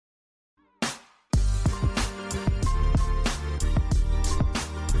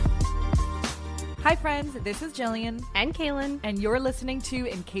Hi friends, this is Jillian and Kaylin, and you're listening to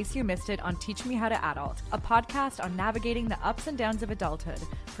In Case You Missed It on Teach Me How to Adult, a podcast on navigating the ups and downs of adulthood,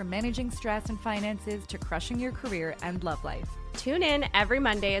 from managing stress and finances to crushing your career and love life. Tune in every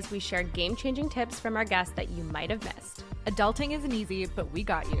Monday as we share game-changing tips from our guests that you might have missed. Adulting isn't easy, but we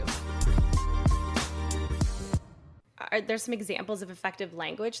got you. Are there some examples of effective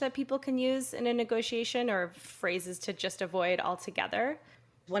language that people can use in a negotiation or phrases to just avoid altogether?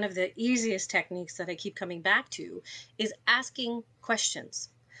 One of the easiest techniques that I keep coming back to is asking questions.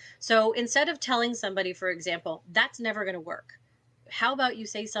 So instead of telling somebody, for example, that's never going to work, how about you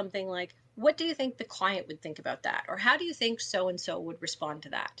say something like, what do you think the client would think about that? Or how do you think so-and-so would respond to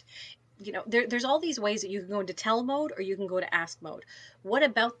that? You know, there's all these ways that you can go into tell mode or you can go to ask mode. What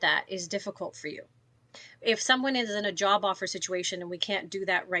about that is difficult for you? If someone is in a job offer situation and we can't do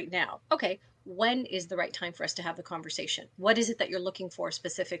that right now, okay, when is the right time for us to have the conversation? What is it that you're looking for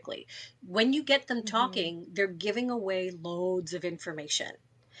specifically? When you get them talking, they're giving away loads of information.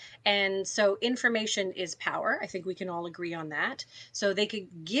 And so information is power. I think we can all agree on that. So they could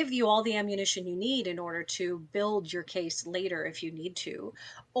give you all the ammunition you need in order to build your case later if you need to,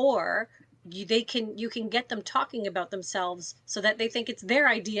 or you can get them talking about themselves so that they think it's their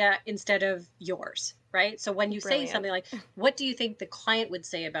idea instead of yours, right? So when you say something like, what do you think the client would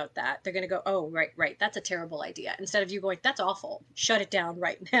say about that? They're going to go, oh, right. That's a terrible idea. Instead of you going, that's awful. Shut it down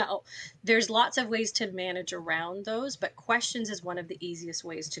right now. There's lots of ways to manage around those, but questions is one of the easiest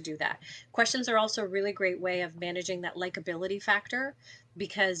ways to do that. Questions are also a really great way of managing that likability factor,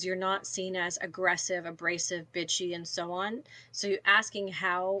 because you're not seen as aggressive, abrasive, bitchy, and so on. So you're asking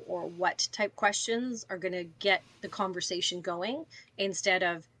how or what type questions are going to get the conversation going instead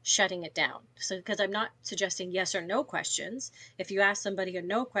of shutting it down. So, because I'm not suggesting yes or no questions. If you ask somebody a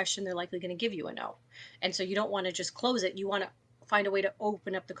no question, they're likely going to give you a no. And so you don't want to just close it. You want to find a way to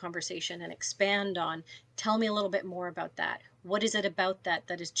open up the conversation and expand on, tell me a little bit more about that. What is it about that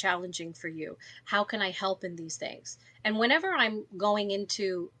that is challenging for you? How can I help in these things? And whenever I'm going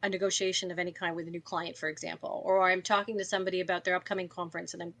into a negotiation of any kind with a new client, for example, or I'm talking to somebody about their upcoming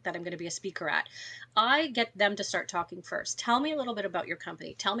conference that I'm going to be a speaker at, I get them to start talking first. Tell me a little bit about your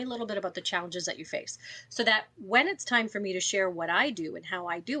company. Tell me a little bit about the challenges that you face, so that when it's time for me to share what I do and how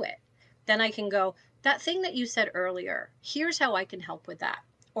I do it, then I can go, that thing that you said earlier, here's how I can help with that.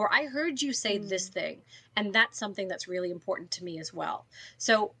 Or I heard you say this thing, and that's something that's really important to me as well.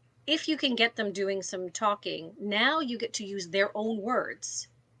 So if you can get them doing some talking, now you get to use their own words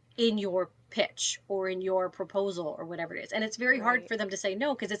in your pitch or in your proposal or whatever it is. And it's very hard for them to say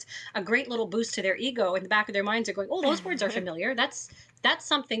no, because it's a great little boost to their ego. In the back of their minds, they're going, oh, those words are familiar. That's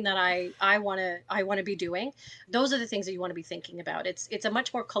something that I want to be doing. Those are the things that you want to be thinking about. It's a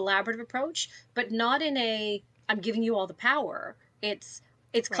much more collaborative approach, but not in a, I'm giving you all the power. It's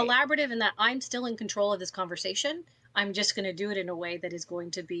collaborative in that I'm still in control of this conversation. I'm just going to do it in a way that is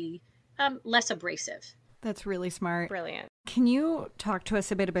going to be less abrasive. That's really smart. Brilliant. Can you talk to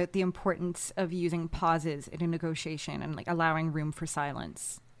us a bit about the importance of using pauses in a negotiation and allowing room for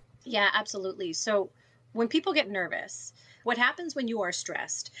silence? Yeah, absolutely. So when people get nervous, what happens when you are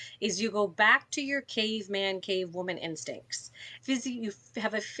stressed is you go back to your caveman, cavewoman instincts. You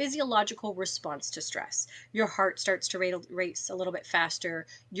have a physiological response to stress. Your heart starts to race a little bit faster.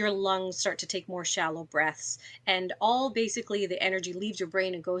 Your lungs start to take more shallow breaths. And all basically the energy leaves your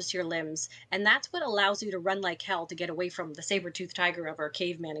brain and goes to your limbs. And that's what allows you to run like hell to get away from the saber-toothed tiger of our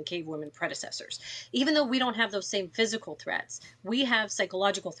caveman and cavewoman predecessors. Even though we don't have those same physical threats, we have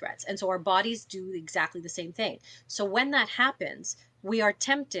psychological threats. And so our bodies do exactly the same thing. So when that happens, we are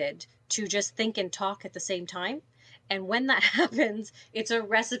tempted to just think and talk at the same time. And when that happens, it's a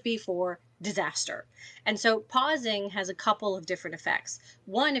recipe for disaster. And so pausing has a couple of different effects.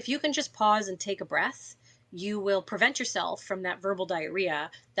 One, if you can just pause and take a breath, you will prevent yourself from that verbal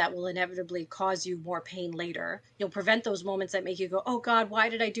diarrhea that will inevitably cause you more pain later. You'll prevent those moments that make you go, oh God, why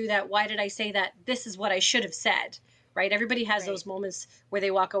did I do that? Why did I say that? This is what I should have said. Right? Everybody has those moments where they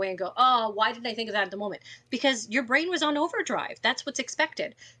walk away and go, oh, why didn't I think of that at the moment? Because your brain was on overdrive. That's what's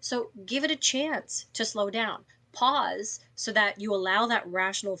expected. So give it a chance to slow down. Pause so that you allow that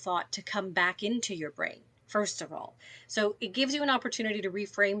rational thought to come back into your brain, first of all. So it gives you an opportunity to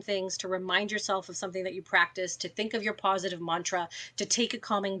reframe things, to remind yourself of something that you practice, to think of your positive mantra, to take a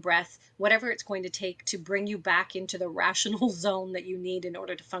calming breath, whatever it's going to take to bring you back into the rational zone that you need in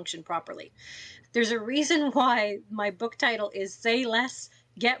order to function properly. There's a reason why my book title is Say Less,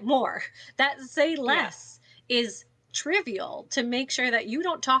 Get More. That say less is trivial to make sure that you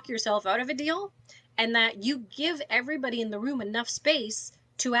don't talk yourself out of a deal and that you give everybody in the room enough space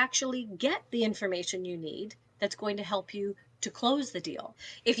to actually get the information you need that's going to help you to close the deal.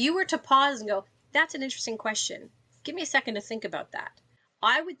 If you were to pause and go, That's an interesting question. Give me a second to think about that.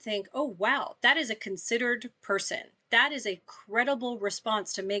 I would think, oh, wow, that is a considered person. That is a credible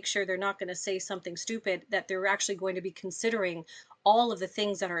response to make sure they're not going to say something stupid, that they're actually going to be considering all of the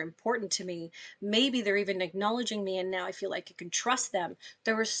things that are important to me. Maybe they're even acknowledging me, and now I feel like you can trust them.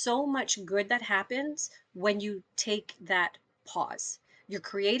 There is so much good that happens when you take that pause. You're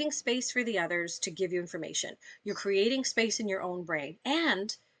creating space for the others to give you information. You're creating space in your own brain,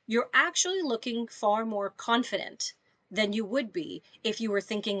 and you're actually looking far more confident than you would be if you were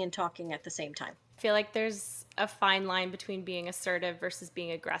thinking and talking at the same time. I feel like there's a fine line between being assertive versus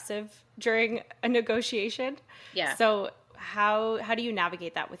being aggressive during a negotiation. Yeah. So how do you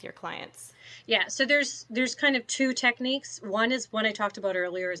navigate that with your clients? Yeah, so there's kind of two techniques. One is one I talked about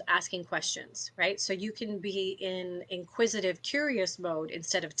earlier, is asking questions, right? So you can be in inquisitive, curious mode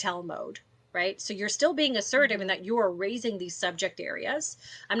instead of tell mode. Right? So you're still being assertive in that you are raising these subject areas.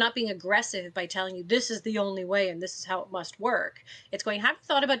 I'm not being aggressive by telling you this is the only way and this is how it must work. It's going, have you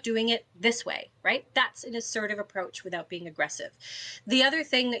thought about doing it this way? Right? That's an assertive approach without being aggressive. The other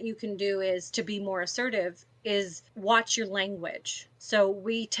thing that you can do is to be more assertive is watch your language. So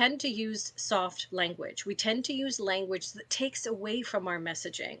we tend to use soft language. We tend to use language that takes away from our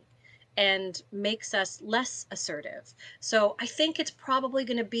messaging and makes us less assertive. So I think it's probably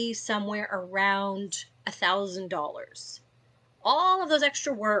going to be somewhere around $1,000. All of those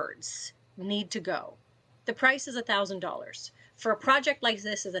extra words need to go. The price is $1,000. For a project like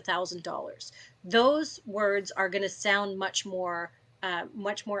this is $1,000. Those words are going to sound much more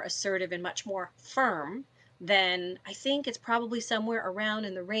assertive and much more firm. Then I think it's probably somewhere around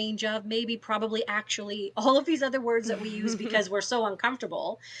in the range of probably actually all of these other words that we use because we're so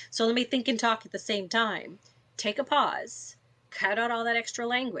uncomfortable. So let me think and talk at the same time. Take a pause, cut out all that extra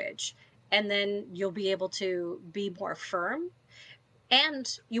language, and then you'll be able to be more firm.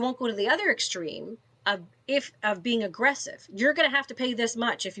 And you won't go to the other extreme of being aggressive. You're going to have to pay this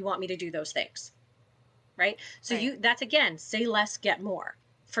much if you want me to do those things. Right? So Right. That's again, say less, get more.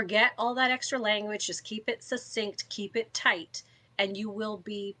 Forget all that extra language, just keep it succinct, keep it tight, and you will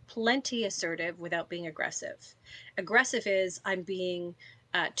be plenty assertive without being aggressive. Aggressive is I'm being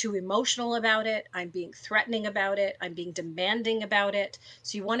too emotional about it, I'm being threatening about it, I'm being demanding about it.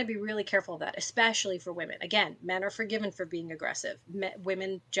 So you want to be really careful of that, especially for women. Again, men are forgiven for being aggressive.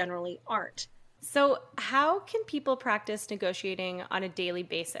 Women generally aren't. So how can people practice negotiating on a daily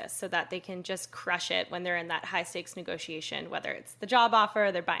basis so that they can just crush it when they're in that high stakes negotiation, whether it's the job offer,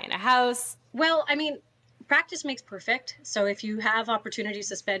 they're buying a house? Well, I mean, practice makes perfect. So if you have opportunities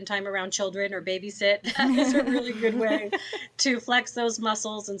to spend time around children or babysit, that is a really good way to flex those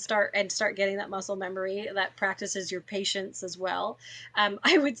muscles and start getting that muscle memory. That practices your patience as well.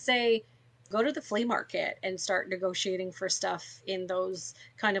 I would say go to the flea market and start negotiating for stuff in those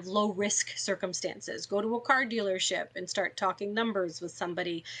kind of low risk circumstances. Go to a car dealership and start talking numbers with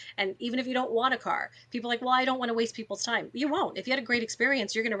somebody. And even if you don't want a car, people are like, well, I don't want to waste people's time. You won't. If you had a great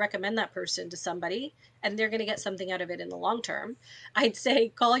experience, you're going to recommend that person to somebody and they're going to get something out of it in the long term. I'd say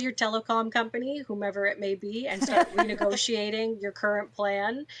call your telecom company, whomever it may be, and start renegotiating your current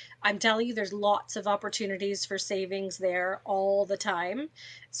plan. I'm telling you, there's lots of opportunities for savings there all the time.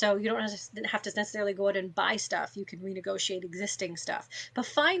 So you don't have to necessarily go out and buy stuff. You can renegotiate existing stuff, but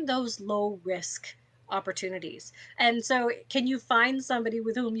find those low risk opportunities. And so can you find somebody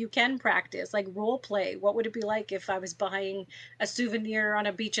with whom you can practice, like role play? What would it be like if I was buying a souvenir on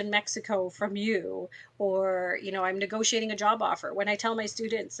a beach in Mexico from you? Or, I'm negotiating a job offer. When I tell my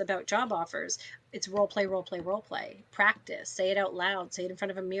students about job offers, it's role play, role play, role play. Practice, say it out loud, say it in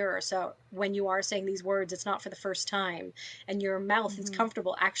front of a mirror. So when you are saying these words, it's not for the first time and your mouth is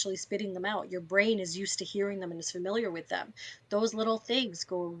comfortable actually spitting them out. Your brain is used to hearing them and is familiar with them. Those little things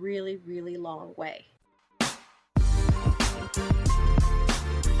go a really, really long way.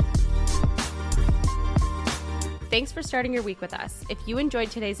 Thanks for starting your week with us. If you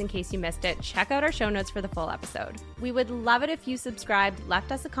enjoyed today's In Case You Missed It, check out our show notes for the full episode. We would love it if you subscribed,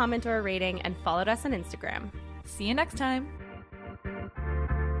 left us a comment or a rating, and followed us on Instagram. See you next time.